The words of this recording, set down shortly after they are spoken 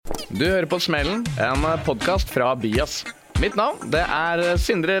Du hører på Smellen, en podcast fra Ukas. Mitt navn, det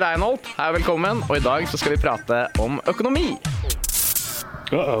Sindre Reinholdt. Hei, velkommen. Og i dag så skal vi prate om økonomi.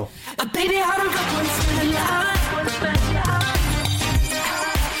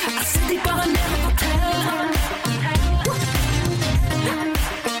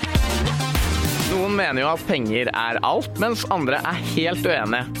 Noen mener jo at penger alt, mens andre helt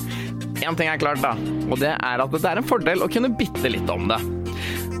uenige. En ting klart da, og det at det en fordel å kunne bitte litt om det.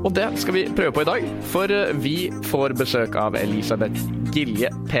 Og det skal vi prøve på i dag, for vi får besøk av Elisabeth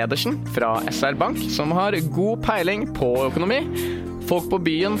Gilje Pedersen fra SR Bank, som har god peiling på økonomi. Folk på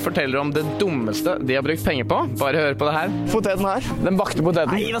byen forteller om det dummeste de har brukt penger på. Bare hør på det her. Poteten her, den bakte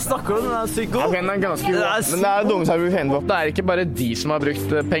poteten. Nei, hva snakker du om? Den sykt god. Ok, den ganske god, men det det dummeste jeg har brukt penger på. Det ikke bare de som har brukt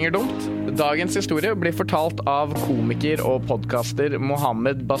penger dumt. Dagens historie blir fortalt av komiker og podcaster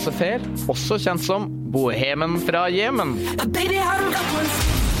Mohammed, også kjent som Bohemen fra Jemen.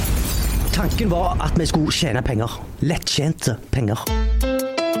 Tanken var at vi skulle tjene penger. Lettjente penger.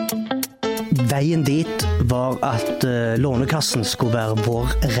 Veien dit var at lånekassen skulle være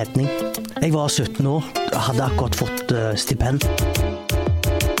vår redning. Jeg var 17 år, hadde akkurat fått stipend.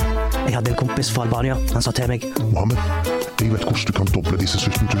 Jeg hadde en kompis fra Albania. Han sa til meg: Mohammed, jeg vet hvordan du kan doble disse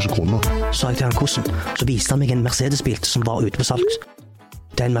 17 000 kroner. Så jeg til han hvordan. Så viste han meg en Mercedes-bil som var ute på salgs.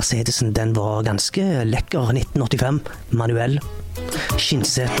 Den Mercedesen, den var ganske lekker. 1985, manuell.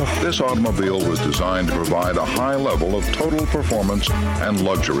 Skinnseter. This automobile was designed to provide a high level of total performance and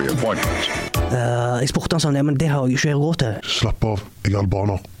luxury appointments. Jeg spurte han sånn, men det har jeg ikke råd til. Slapp av, jeg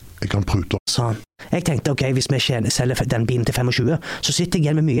albaner. Jeg kan prute. Sa han. Jeg tenkte, ok, hvis vi selger den bilen til 25, så sitter jeg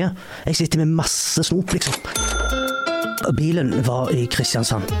igjen med mye. Jeg sitter med masse snop, liksom. Bilen var i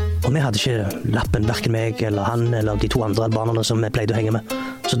Kristiansand, og vi hadde ikke lappen, hverken meg eller han eller de to andre albanerne som vi pleide å henge med.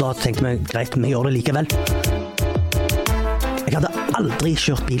 Så da tenkte vi, greit, vi gjør det likevel. Jeg hadde aldri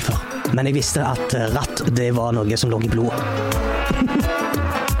kjørt bil før, men jeg visste at ratt, det var noe som lå i blodet.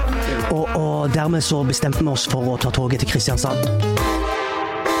 og dermed så bestemte vi oss for å ta toget til Kristiansand.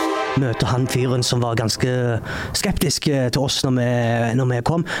 Møte han fyren som var ganske skeptisk til oss når vi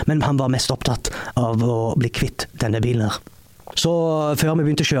kom, men han var mest opptatt av å bli kvitt denne bilen her. Så før vi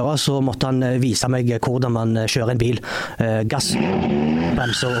begynte å kjøre, så måtte han vise meg hvordan man kjører en bil. Gass,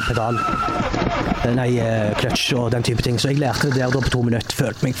 bremser og pedal. Kløtsj og den type ting. Så jeg lærte det der da på 2 minutter.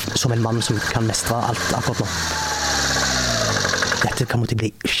 Følte meg som en mann som kan mestre alt akkurat nå. Dette kan måtte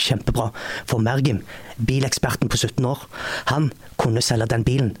bli kjempebra. For Mergim, bileksperten på 17 år, han kunne selge den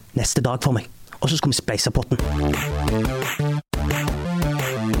bilen neste dag for meg. Og så skulle vi spleise potten.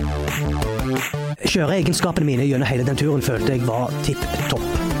 Kjøreegenskapene mine gjennom hele den turen følte jeg var tipp-topp.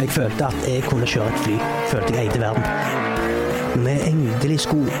 Jeg følte at jeg kunne kjøre et fly. Følte jeg eide verden. Når vi endelig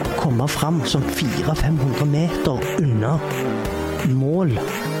skulle komme fram som 400-500 meter unna mål,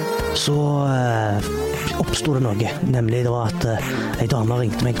 så oppstod det noe. Nemlig da at en dame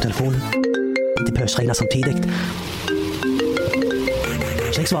ringte meg på telefonen. Det pøsregnet samtidig.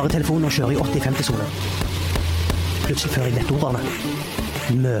 Så jeg svarer telefonen og kjører i 80-50-sone. Plutselig før jeg vet ordene,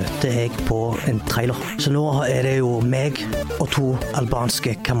 møter jeg på en trailer. Så nå det jo meg og 2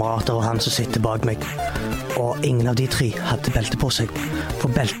 albanske kamerater og han som sitter bak meg. Og ingen av de 3 hadde belte på seg.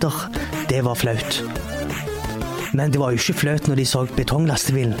 For belter, det var flaut. Men det var jo ikke flaut når de så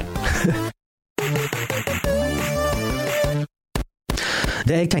betonglastebilen.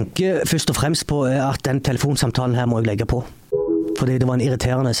 Det jeg tenker først og fremst på at den telefonsamtalen her må jeg legge på. Fordi det var en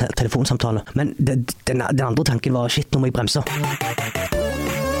irriterende telefonsamtale. Men den andre tanken var, shit, nå må jeg bremse.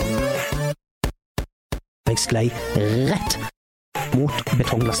 Jeg sklei rett mot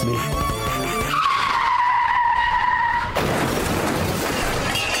betonglastebilen.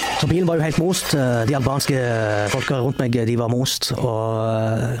 Så bilen var jo helt most. De albanske folka rundt meg, de var most,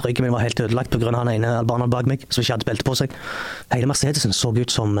 og ryggen min var helt ødelagt på grunn av han ene albaneren bak meg, som ikke hadde belte på seg. Hele Mercedesen så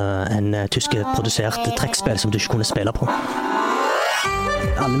ut som en tysk produsert trekkspill som du ikke kunne spille på.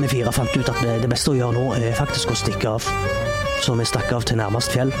 Alle vi 4 fant ut at det beste å gjøre nå faktisk å stikke av. Så vi stakk av til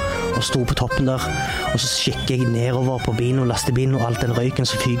nærmest fjell og sto på toppen der, og så kikker jeg nedover på bilen og lastebilen og alt den røyken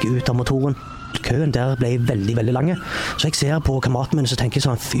som fyker ut av motoren. Køen der ble veldig, veldig lange. Så jeg ser på kameraten min og så tenker jeg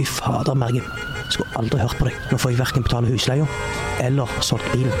sånn, fy fader Mergim, jeg skulle aldri hørt på deg. Nå får jeg hverken betale husleia eller solgt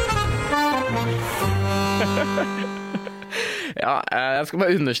bilen. Ja, jeg skal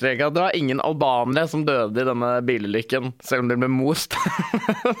bare understreke at det var ingen albanere som døde i denne bilulykken, selv om det ble most.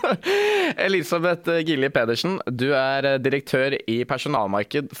 Elisabeth Gilje Pedersen, du direktør i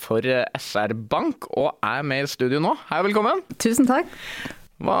personalmarked for SR Bank og med i studio nå. Hei, velkommen. Tusen takk.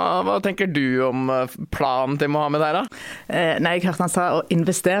 Hva tenker du om planen til Mohammed her da? Nei, jeg hørte han sa å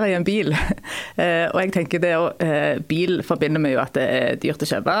investere i en bil. Og jeg tenker bil forbinder med jo at det er dyrt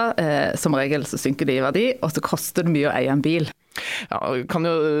å kjøpe. Som regel så synker det i verdi, og så koster det mye å eie en bil. Ja, kan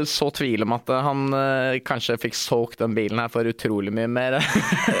jo så tvile om at han kanskje fikk solgt den bilen her for utrolig mye mer.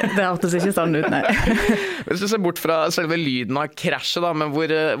 Det hørtes ikke sånn ut, nei. Hvis du ser bort fra selve lyden av krasjet da, men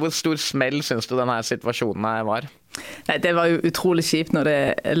hvor stor smell synes du denne situasjonen her var? Nei, det var jo utrolig kjipt når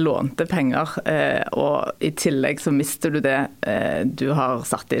det lånte penger, og i tillegg så mister du det du har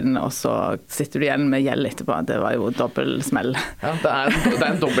satt inn, og så sitter du igjen med gjeld etterpå. Det var jo dobbeltsmell. Ja, det er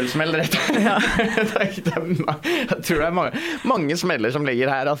en dobbeltsmell, rett og slett. Ja. Jeg tror det er mange smeller som ligger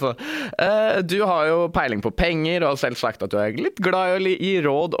her. Altså. Du har jo peiling på penger, og har selv sagt at du er litt glad i å gi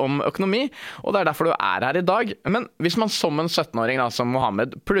råd om økonomi, og det er derfor du er her i dag. Men hvis man som en 17-åring da, som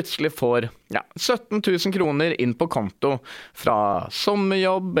Mohammed plutselig får 17 000 kroner inn på konto fra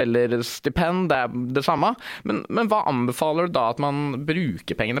sommerjobb eller stipend, det er det samme. Men hva anbefaler du da at man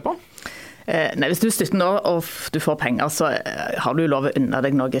bruker pengene på? Nei, hvis du er 17 år og du får penger, så har du lov å unne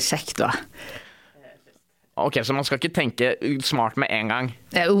deg noe kjekt da. Ok, så man skal ikke tenke smart med en gang?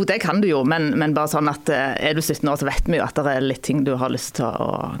 Jo, det kan du jo, men bare sånn at er du 17 år så vet vi jo at det er litt ting du har lyst til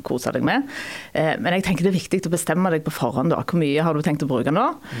å kose deg med. Men jeg tenker det er viktig å bestemme deg på forhånd da. Hvor mye har du tenkt å bruke nå?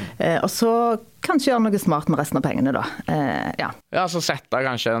 Og så kanskje gjøre noe smart med resten av pengene da. Ja, så sette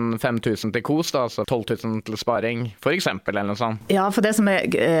kanskje en 5 000 til kos da, altså 12 000 til sparing, for eksempel, eller noe sånt. Ja, for det som er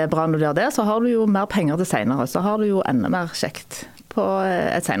bra når du gjør det, så har du jo mer penger til senere, så har du jo enda mer kjekt på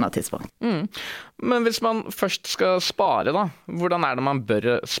et senere tidspunkt. Men hvis man først skal spare da, hvordan er det man bør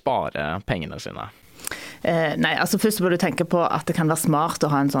spare pengene sine? Nei, altså først bør du tenke på at det kan være smart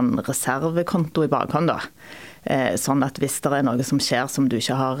å ha en sånn reservekonto i bakhånd da. Sånn at hvis det er noe som skjer som du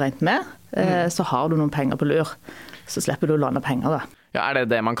ikke har regnet med, så har du noen penger på lur. Så slipper du å låne penger da. Ja, er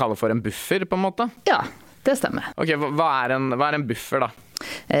det man kaller for en buffer på en måte? Ja, det stemmer. Ok, hva er en buffer da?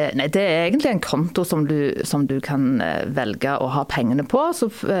 Nei, det er egentlig en konto som du kan velge å ha pengene på,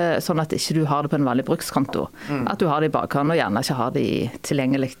 sånn at ikke du har det på en vanlig brukskonto. At du har det i bakhånd og gjerne ikke har det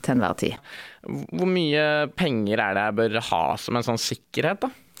tilgjengelig til enhver tid. Hvor mye penger er det jeg bør ha som en sånn sikkerhet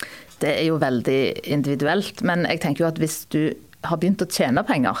da? Det er jo veldig individuelt, men jeg tenker jo at hvis du har begynt å tjene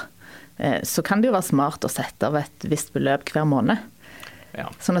penger, så kan det jo være smart å sette av et visst beløp hver måned. Ja.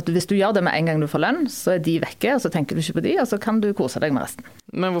 Sånn at hvis du gjør det med en gang du får lønn, så er de vekke, og så tenker du ikke på de, og så kan du kose deg med resten.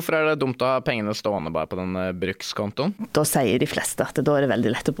 Men hvorfor er det dumt å ha pengene stående bare på den brukskontoen? Da sier de fleste at da er det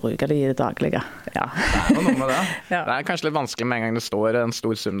veldig lett å bruke de i det daglige. Ja. Det er noe med det. Ja. Det er kanskje litt vanskelig med en gang det står en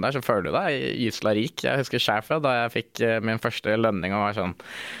stor sum der, så føler du deg gysla rik. Jeg husker selv fra da jeg fikk min første lønning og var sånn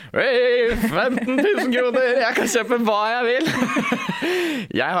 15 000 kroner, jeg kan kjøpe hva jeg vil!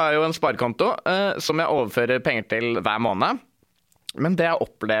 Jeg har jo en sparekonto som jeg overfører penger til hver måned. Men det jeg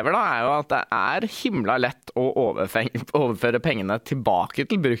opplever da er jo at det er himla lett å overføre pengene tilbake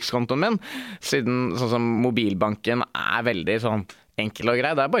til brukskontoen min, siden sånn som mobilbanken er veldig sånn enkel og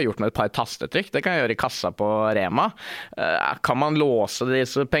grei. Det er bare gjort med et par tastetrykk. Det kan jeg gjøre i kassa på Rema. Kan man låse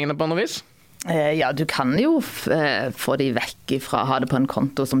disse pengene på noe vis? Ja, du kan jo få de vekk fra å ha det på en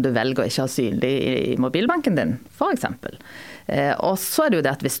konto som du velger å ikke ha synlig i mobilbanken din, for eksempel. Og så er det jo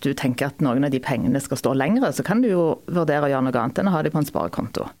det at hvis du tenker at noen av de pengene skal stå lengre, så kan du jo vurdere å gjøre noe annet enn å ha de på en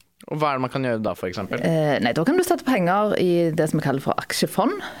sparekonto. Og hva er det man kan gjøre da, for eksempel? Nei, da kan du sette penger i det som vi kaller for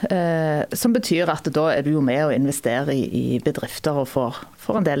aksjefond, som betyr at da er du jo med å investere i bedrifter og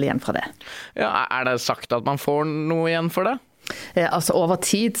får en del igjen fra det. Ja, er det sagt at man får noe igjen for det? Altså over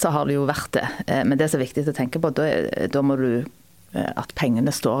tid så har det jo vært det, men det er så viktig å tenke på, da må du at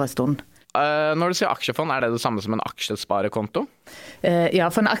pengene står en stund. Når du sier aksjefond, er det det samme som en aksjesparekonto? Ja,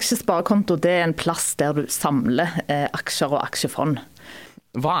 for en aksjesparekonto det er en plass der du samler aksjer og aksjefond.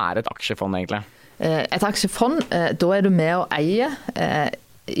 Hva er et aksjefond egentlig? Et aksjefond, da er du med å eie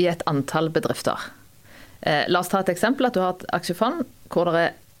i et antall bedrifter. La oss ta et eksempel at du har et aksjefond hvor det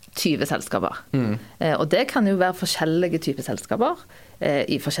er 20 selskaper. Og det kan jo være forskjellige typer selskaper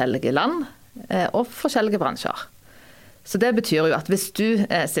i forskjellige land og forskjellige bransjer. Så det betyr jo at hvis du,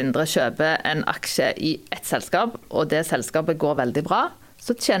 Sindre, kjøper en aksje i et selskap, og det selskapet går veldig bra,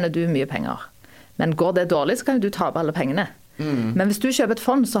 så tjener du mye penger. Men går det dårlig, så kan du tape alle pengene. Men hvis du kjøper et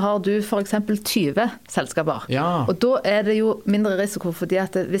fond, så har du for eksempel 20 selskaper. Ja. Og da er det jo mindre risiko, fordi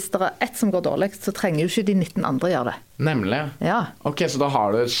at hvis det er ett som går dårlig, så trenger jo ikke de 19 andre gjøre det. Nemlig. Ja. Ok, så da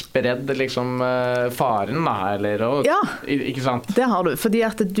har du spredd liksom faren da, eller? Ja, ikke sant? Det har du, fordi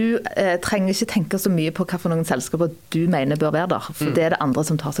at du trenger ikke tenke så mye på hva for noen selskaper du mener bør være der, for det er det andre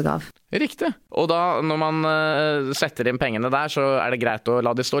som tar seg av. Riktig. Og da, når man setter inn pengene der, så er det greit å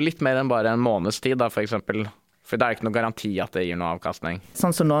la de stå litt mer enn bare en måneds tid da, for eksempel. For det er ikke noe garanti at det gir noe avkastning.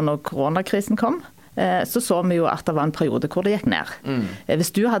 Sånn som nå når koronakrisen kom, så vi jo at det var en periode hvor det gikk ned.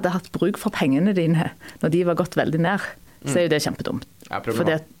 Hvis du hadde hatt bruk for pengene dine når de var gått veldig ned, så jo det kjempedumt. For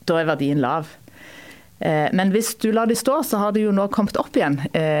da verdien lav. Men hvis du lar de stå, så har de jo nå kommet opp igjen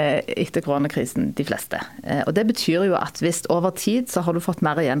etter koronakrisen, de fleste. Og det betyr jo at hvis over tid så har du fått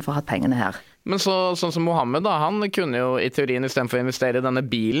mer igjen for å ha hatt pengene her. Men sånn som Mohammed da, han kunne jo i teorien i stedet for å investere i denne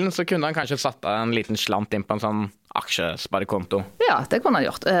bilen, så kunne han kanskje satt en liten slant inn på en sånn aksjesparekonto. Ja, det kunne han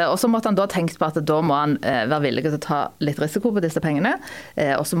gjort. Og så måtte han da tenke på at da må han være villig til å ta litt risiko på disse pengene,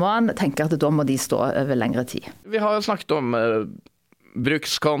 og så må han tenke at da må de stå over lengre tid. Vi har jo snakket om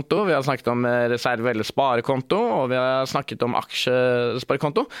brukskonto, vi har snakket om reserve- eller sparekonto, og vi har snakket om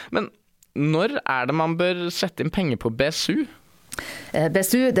aksjesparekonto. Men når er det man bør sette inn penger på BSU?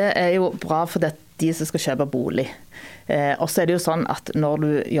 BSU det jo bra for de som skal kjøpe bolig. Og så det jo sånn at når du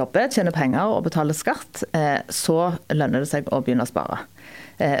jobber, tjener penger og betaler skatt, så lønner det seg å begynne å spare.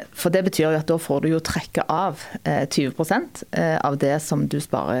 For det betyr jo at da får du jo trekke av 20% av det som du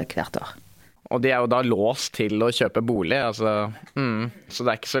sparer hvert år. Og de jo da låst til å kjøpe bolig, altså, så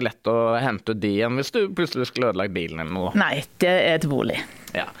det ikke så lett å hente ut de igjen hvis du plutselig skulle ødelagt bilen eller noe. Nei, det til bolig.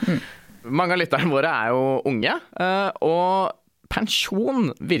 Ja. Mange av lytterne våre jo unge, og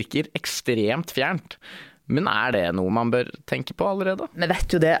pensjon virker ekstremt fjernt. Men det noe man bør tenke på allerede? Vi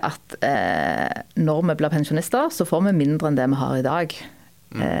vet jo det at når vi blir pensjonister, så får vi mindre enn det vi har i dag.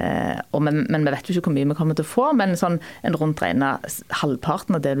 Men vi vet jo ikke hvor mye vi kommer til å få, men sånn en rundt regnet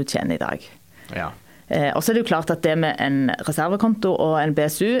halvparten av det du tjener i dag. Ja. Og så det jo klart at det med en reservekonto og en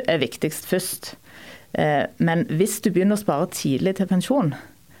BSU viktigst først. Men hvis du begynner å spare tidlig til pensjon,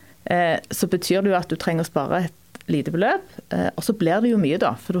 så betyr det jo at du trenger å spare et lite beløp, og så blir det jo mye da,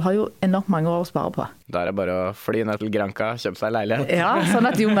 for du har jo enormt mange år å spare på. Da det bare å fly ned til Granca, kjøpe seg leilighet. Ja, sånn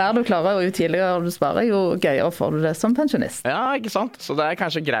at jo mer du klarer og jo tidligere du sparer, jo gøyere får du det som pensjonist. Ja, ikke sant? Så det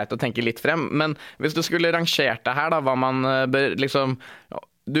kanskje greit å tenke litt frem, men hvis du skulle rangert det her da, hva man bør liksom,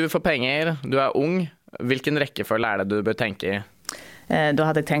 du får penger, du ung, hvilken rekkefølge det du bør tenke i? Da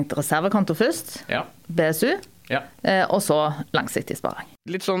hadde jeg tenkt reservekonto først, ja. BSU, ja. Og så langsiktig sparing.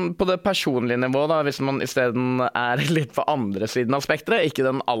 Litt sånn på det personlige nivået da, hvis man i stedet litt på andre siden av spektret, ikke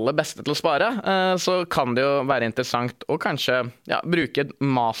den aller beste til å spare, så kan det jo være interessant å kanskje bruke et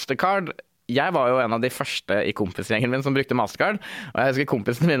Mastercard. Jeg var jo en av de første i kompisgjengen min som brukte Mastercard, og jeg husker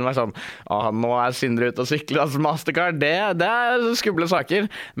kompisene mine var sånn, nå Sindre ute og sykler, altså Mastercard, det skumle saker.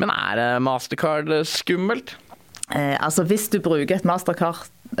 Men Mastercard skummelt? Altså hvis du bruker et Mastercard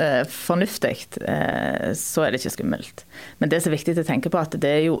fornuftig, så det ikke skummelt. Men det som viktig å tenke på at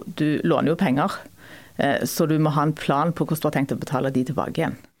det jo, du låner jo penger, så du må ha en plan på hvordan du har tenkt å betale de tilbake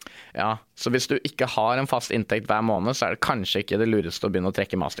igjen. Ja, så hvis du ikke har en fast inntekt hver måned, så det kanskje ikke det lureste å begynne å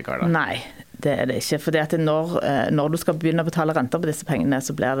trekke Mastercard? Nei, det det ikke. For det at når du skal begynne å betale renter på disse pengene,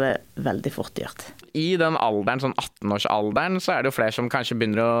 så blir det veldig fort dyrt. I den alderen, sånn 18-årsalderen, så det jo flere som kanskje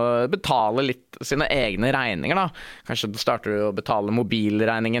begynner å betale litt sine egne regninger da. Kanskje starter du å betale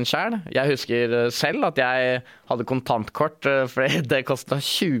mobilregningen selv. Jeg husker selv at jeg hadde kontantkort, for det kostet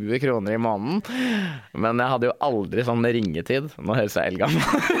 20 kroner i måneden. Men jeg hadde jo aldri sånn ringetid. Nå høres jeg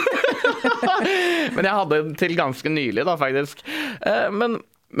eldgammel. Men jeg hadde til ganske nylig da, faktisk. Men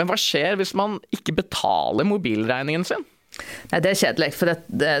hva skjer hvis man ikke betaler mobilregningen sin? Nei, det kjedelig, for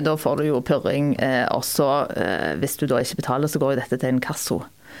da får du jo purring. Også hvis du da ikke betaler, så går jo dette til en kasso.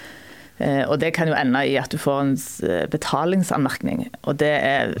 Og det kan jo ende i at du får en betalingsanmerkning, og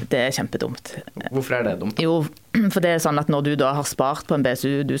det kjempedumt. Hvorfor det dumt? Jo, for det sånn at når du da har spart på en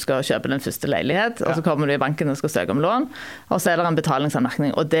BSU, du skal kjøpe den første leilighet, og så kommer du i banken og skal søke om lån, og så det en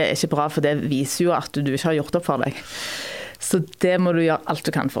betalingsanmerkning, og det ikke bra, for det viser jo at du ikke har gjort opp for deg. Så det må du gjøre alt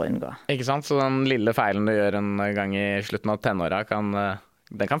du kan for å unngå. Ikke sant? Så den lille feilen du gjør en gang i slutten av tenåra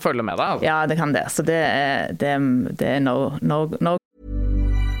den kan følge med deg? Altså. Ja, det kan det. Så det no.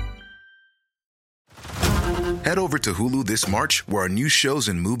 Head over to Hulu this March, where our new shows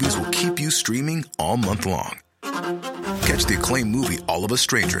and movies will keep you streaming all month long. Catch the acclaimed movie All of Us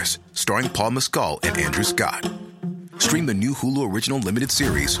Strangers, starring Paul Mescal and Andrew Scott. Stream the new Hulu original limited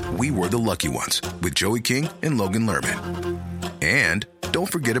series We Were the Lucky Ones with Joey King and Logan Lerman. And don't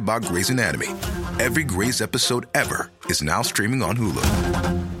forget about Grey's Anatomy. Every Grey's episode ever is now streaming on Hulu.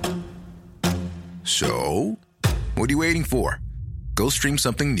 So, what are you waiting for? Go stream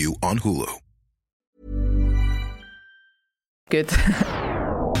something new on Hulu. Good.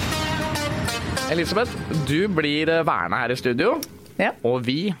 Elisabeth, du blir værende her i studio, og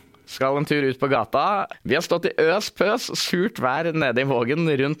vi skal en tur ut på gata. Vi har stått i pøs, surt vær nede i Vågen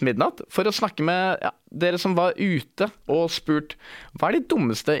rundt midnatt for å snakke med dere som var ute og spurt hva de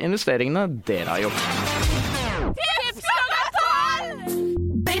dummeste investeringene dere har gjort.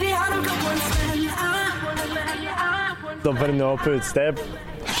 Da får jeg nå på utsted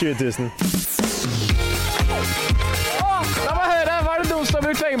 20 000. La meg høre, hva er det dummeste du har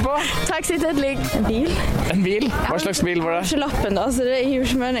brukt penger på? Taxi til et ligg. En bil. En bil? Hva slags bil var det? Ikke lappen da, så det gir jo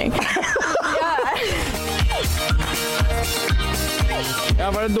ikke mening. Ja,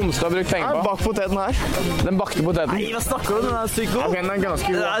 hva er det dummeste du har brukt penger på? Bak poteten her. Den bakte poteten. Nei, hva snakker du om? Den er sykt god. Ok, den er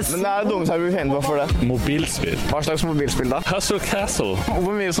ganske god. Men det er det dummeste jeg har brukt penger på for det. Mobilspill. Hva slags mobilspill da? Hustle Castle.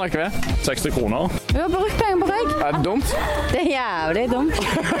 Hvor mye snakker vi? 60 kroner. Vi har brukt penger på røyk. Er det dumt? Det er jævlig dumt.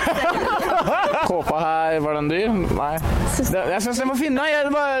 Kåpa her, var den dyr? Nei. Jeg synes jeg må finne den.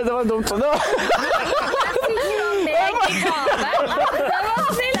 Det var dumt. Det var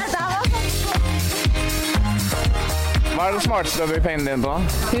Hva er det smarteste du har brukt pengene dine på?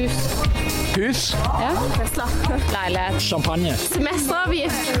 Hus. Hus? Ja. Tesla. Leilighet. Champagne.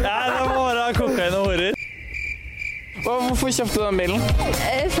 Semesteravgift. Ja, det må være kokain og horer. Hvorfor kjøpte du den bilen?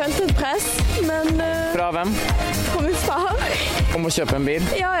 Jeg følte et press, men Fra hvem? på min far. Om å kjøpe en bil?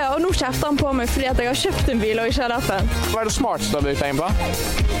 Ja, og nå kjefter han på meg fordi at jeg har kjøpt en bil og ikke har lappen. Hva er det smarteste du har brukt penger på?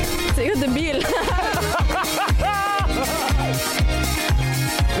 Sikkert en bil.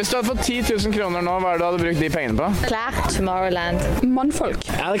 Hvis du hadde fått 10 000 kroner nå, hva er det du hadde brukt de pengene på? Klær. Tomorrowland. Mannfolk.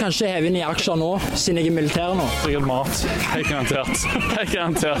 Jeg hadde kanskje hevet inn i aksjer nå, siden jeg er militær nå. Sikkert mat. Helt garantert. Helt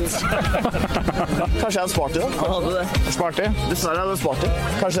garantert. Kanskje jeg hadde spart i det? Han hadde det. Spart i? Dessverre hadde jeg spart i.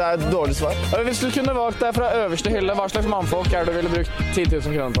 Kanskje det er et dårlig svar. Hvis du kunne valgt deg fra øverste hylle, hva slags mannfolk er det du ville brukt 10 000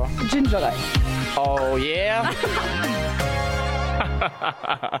 kroner på? Ginger ale. Oh yeah!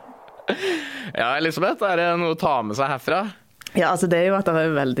 Ja, Elisabeth, er det noe å ta med seg herfra? Ja, altså det er jo at det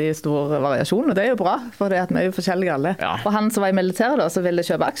er veldig stor variasjon, og det er jo bra, for det er at vi er jo forskjellige alle. Ja. Og han som var i militæret da, som ville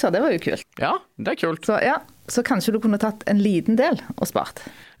kjøpe aksjer, det var jo kult. Ja, det er kult. Så ja, så kanskje du kunne tatt en liten del og spart.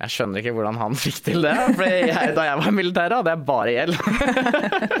 Jeg skjønner ikke hvordan han fikk til det, for da jeg var i militæret hadde jeg bare gjeld.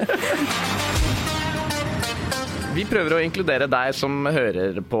 Vi prøver å inkludere deg som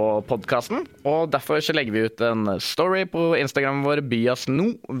hører på podcasten, og derfor så legger vi ut en story på Instagram vår Byas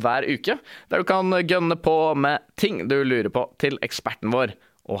nå hver uke, der du kan gønne på med ting du lurer på til eksperten vår.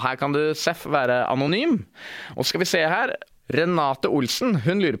 Og her kan du Seff være anonym. Og skal vi se her, Renate Olsen,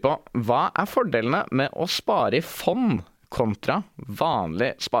 hun lurer på, hva er fordelene med å spare i fond kontra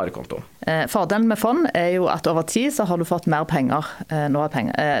vanlig sparekonto? Fordelen med fond er jo at over tid så har du fått mer penger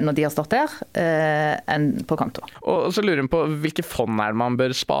når de har stått der, enn på konto. Og så lurer hun på hvilke fond er det man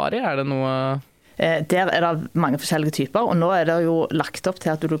bør spare i? Er det noe... Der er det mange forskjellige typer, og nå er det jo lagt opp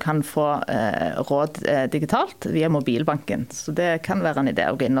til at du kan få råd digitalt via mobilbanken. Så det kan være en idé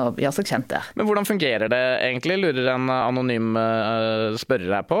å gå inn og gjøre seg kjent der. Men hvordan fungerer det egentlig, lurer en anonym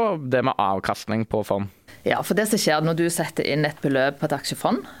spørrer deg på, det med avkastning på fond? Ja, for det som skjer når du setter inn et beløp på et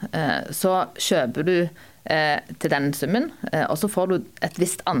aksjefond, så kjøper du til den summen, og så får du et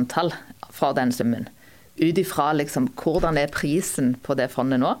visst antall fra den summen. Ut ifra liksom hvordan er prisen på det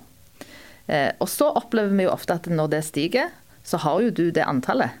fondet nå. Og så opplever vi jo ofte at når det stiger, så har jo du det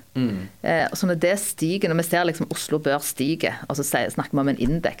antallet. Så når det stiger, når vi ser liksom Oslo Børs stiger, og så snakker vi om en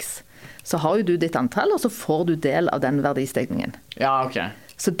indeks, så har jo du ditt antall, og så får du del av den verdistigningen. Ja, ok.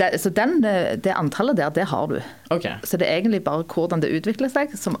 Så det antallet der, det har du. Okay. Så det er egentlig bare hvordan det utvikler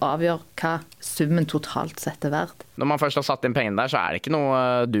seg, som avgjør hva summen totalt sett er verdt. Når man først har satt inn pengene der, så er det ikke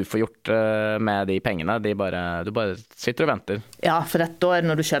noe du får gjort med de pengene. Du bare sitter og venter. Ja, for da er det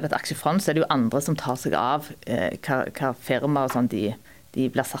når du kjøper et aksjefond, så er det jo andre som tar seg av hva firma og sånn de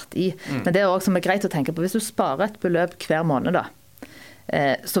blir satt i. Men det er også som er greit å tenke på. Hvis du sparer et beløp hver måned da,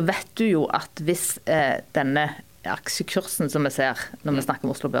 så vet du jo at hvis denne aksjekursen som vi ser når vi snakker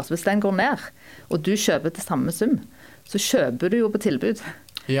om Oslo Børs, hvis den går ned, og du kjøper til samme sum, så kjøper du jo på tilbud.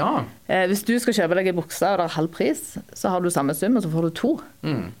 Ja. Hvis du skal kjøpe deg i buksa, og det er halv pris, så har du samme sum, og så får du 2.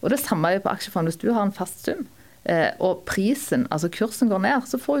 Og det samme er jo på aksjefond. Hvis du har en fast sum, og prisen, altså kursen går ned,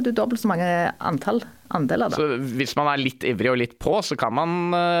 så får du dobbelt så mange andeler da. Så hvis man er litt ivrig og litt på, så kan man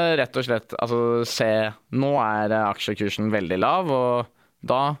rett og slett se, nå er aksjekursen veldig lav, og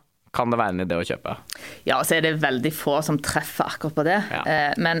da kan det være en idé å kjøpe? Ja, så er det veldig få som treffer akkurat på det.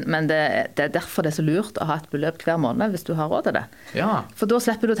 Ja. Men det er derfor det er så lurt å ha et beløp hver måned hvis du har råd til det. Ja. For da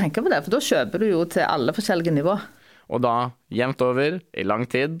slipper du å tenke på det, for da kjøper du jo til alle forskjellige nivå. Og da, jevnt over, i lang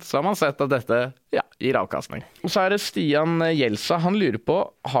tid, så har man sett at dette gir avkastning. Og så er det Stian Gjelsa, han lurer på,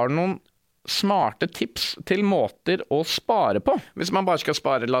 har du noen smarte tips til måter å spare på? Hvis man bare skal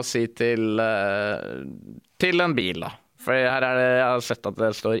spare, la oss si, til en bil da. For her jeg har sett at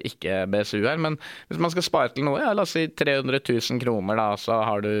det står ikke BSU her, men hvis man skal spare til noe, la oss si 300 000 kroner da, så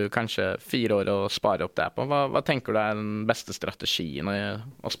har du kanskje 4 år å spare opp det på. Hva tenker du den beste strategien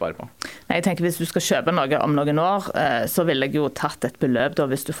å spare på? Jeg tenker hvis du skal kjøpe noe om noen år, så vil jeg jo tatt et beløp da,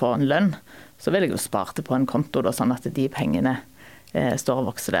 hvis du får en lønn, så vil jeg jo spare det på en konto da, sånn at de pengene står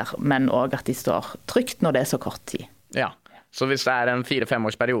og vokser der, men også at de står trygt når det så kort tid. Ja, så hvis det en 4-5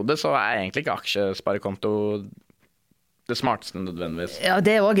 års periode, så egentlig ikke aksjesparekonto det smarteste nødvendigvis. Ja,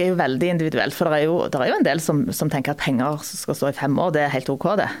 det også jo veldig individuelt, for det er jo en del som tenker at penger skal stå i 5 år, det helt ok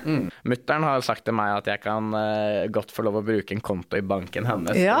det. Mutteren har sagt til meg at jeg kan godt få lov å bruke en konto i banken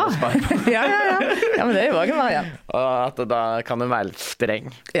hennes. Ja, ja, men det er jo også en variant. Og at da kan hun være litt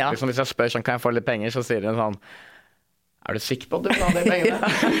streng. Ja. Liksom hvis jeg spør sånn, kan jeg få litt penger, så sier hun sånn, er du sikker på at du vil ha de pengene?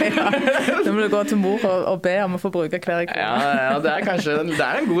 Da må du gå til mor og be om å få bruke hver krone. Ja, det kanskje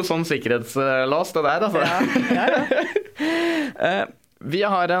en god sånn sikkerhetslås det der, altså. Ja. Vi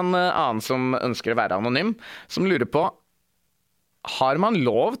har en annen som ønsker å være anonym, som lurer på, har man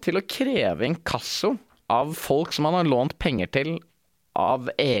lov til å kreve inkasso av folk som man har lånt penger til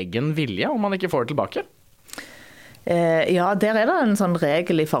av egen vilje, om man ikke får det tilbake? Ja, der det en sånn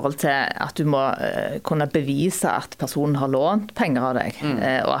regel i forhold til at du må kunne bevise at personen har lånt penger av deg,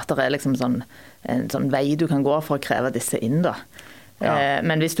 og at det liksom en sånn vei du kan gå for å kreve disse inn da. Ja.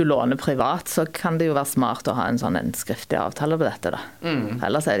 Men hvis du låner privat, så kan det jo være smart å ha en skriftlig avtale på dette da.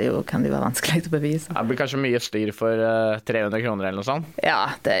 Ellers kan det jo være vanskelig å bevise. Det blir kanskje mye styr for 300 kroner eller noe sånt?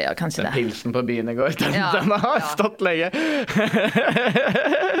 Ja, det gjør kanskje det. Pilsen på byen i går, den har stått lenge.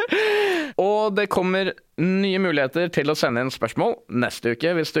 Og det kommer nye muligheter til å sende inn spørsmål neste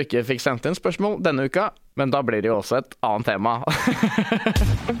uke, hvis du ikke fikk sendt inn spørsmål denne uka, men da blir det jo også et annet tema.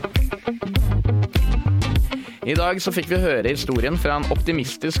 I dag så fikk vi høre historien fra en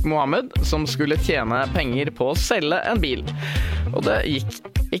optimistisk Mohammed som skulle tjene penger på å selge en bil. Og det gikk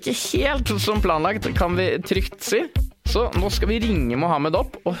ikke helt som planlagt, kan vi trygt si. Så nå skal vi ringe Mohammed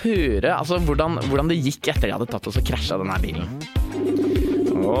opp og høre hvordan det gikk etter jeg hadde tatt oss og krasjet denne bilen.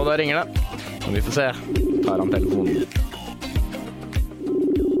 Og da ringer det. Og vi får se. Tar han telefonen.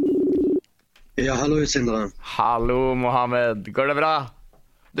 Ja, hallo Sindre. Hallo Mohammed. Går det bra?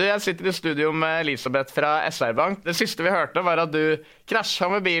 Du, jeg sitter i studio med Elisabeth fra SR-Bank. Det siste vi hørte var at du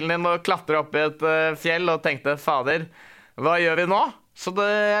krasjet med bilen din og klatret opp i et fjell og tenkte, fader, hva gjør vi nå? Så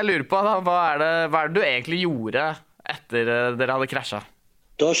jeg lurer på, hva er det du egentlig gjorde etter dere hadde krasjet?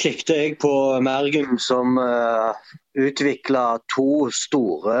 Da kikket jeg på mergen som utviklet 2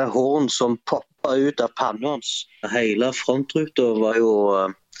 store horn som poppet ut av pannen hans. Hele frontruta var jo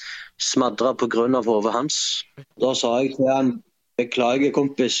smadret på grunn av hodet hans. Da sa jeg til han, beklager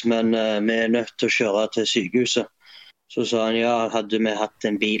kompis, men vi er nødt til å kjøre til sykehuset. Så sa han, ja, hadde vi hatt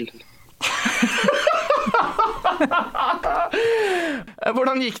en bil?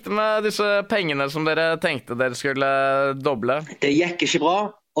 Hvordan gikk det med disse pengene som dere tenkte dere skulle doble? Det gikk ikke bra,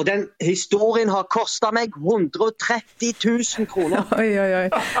 og den historien har kostet meg 130 000 kroner. Oi.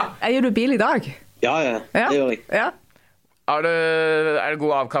 Eier du bil i dag? Ja, det gjør jeg. Ja. Er det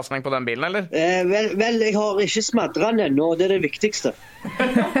god avkastning på den bilen, eller? Vel, jeg har ikke smadret den ennå, det er det viktigste.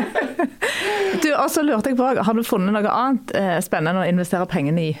 Du, og så lurte jeg på, har du funnet noe annet spennende å investere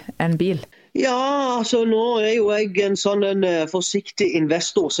pengene i en bil? Ja, altså nå er jo jeg en forsiktig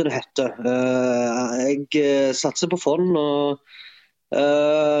investor, som det heter. Jeg satser på fond, og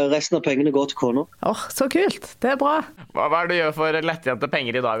resten av pengene går til kroner. Så kult. Det er bra. Hva er det du gjør for lettjente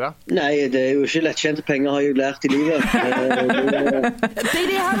penger i dag, da? Nei, det er jo ikke lettjente penger, har jeg jo lært i livet.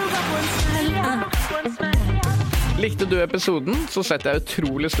 Likte du episoden, så setter jeg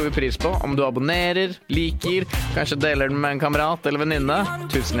utrolig stor pris på om du abonnerer, liker, kanskje deler den med en kamerat eller venninne.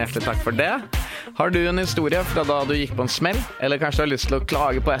 Tusen hjertelig takk for det. Har du en historie fra da du gikk på en smell, eller kanskje har lyst til å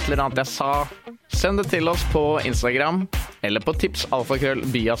klage på et eller annet jeg sa, send det til oss på Instagram eller på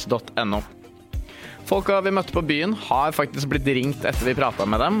tips@byas.no. Folka vi møtte på byen har faktisk blitt ringt etter vi pratet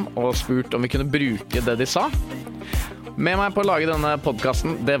med dem og spurt om vi kunne bruke det de sa. Med meg på å lage denne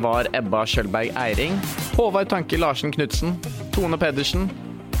podcasten, det var Ebba Kjølberg Eiring, Håvard Tanke Larsen Knudsen, Tone Pedersen,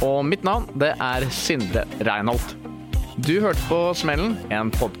 og mitt navn, det er Sindre Reinholdt. Du hørte på Smellen,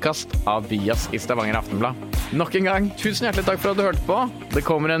 en podcast av Byas i Stavanger Aftenblad. Nok en gang, tusen hjertelig takk for at du hørte på. Det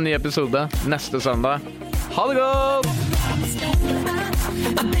kommer en ny episode neste søndag. Ha det godt!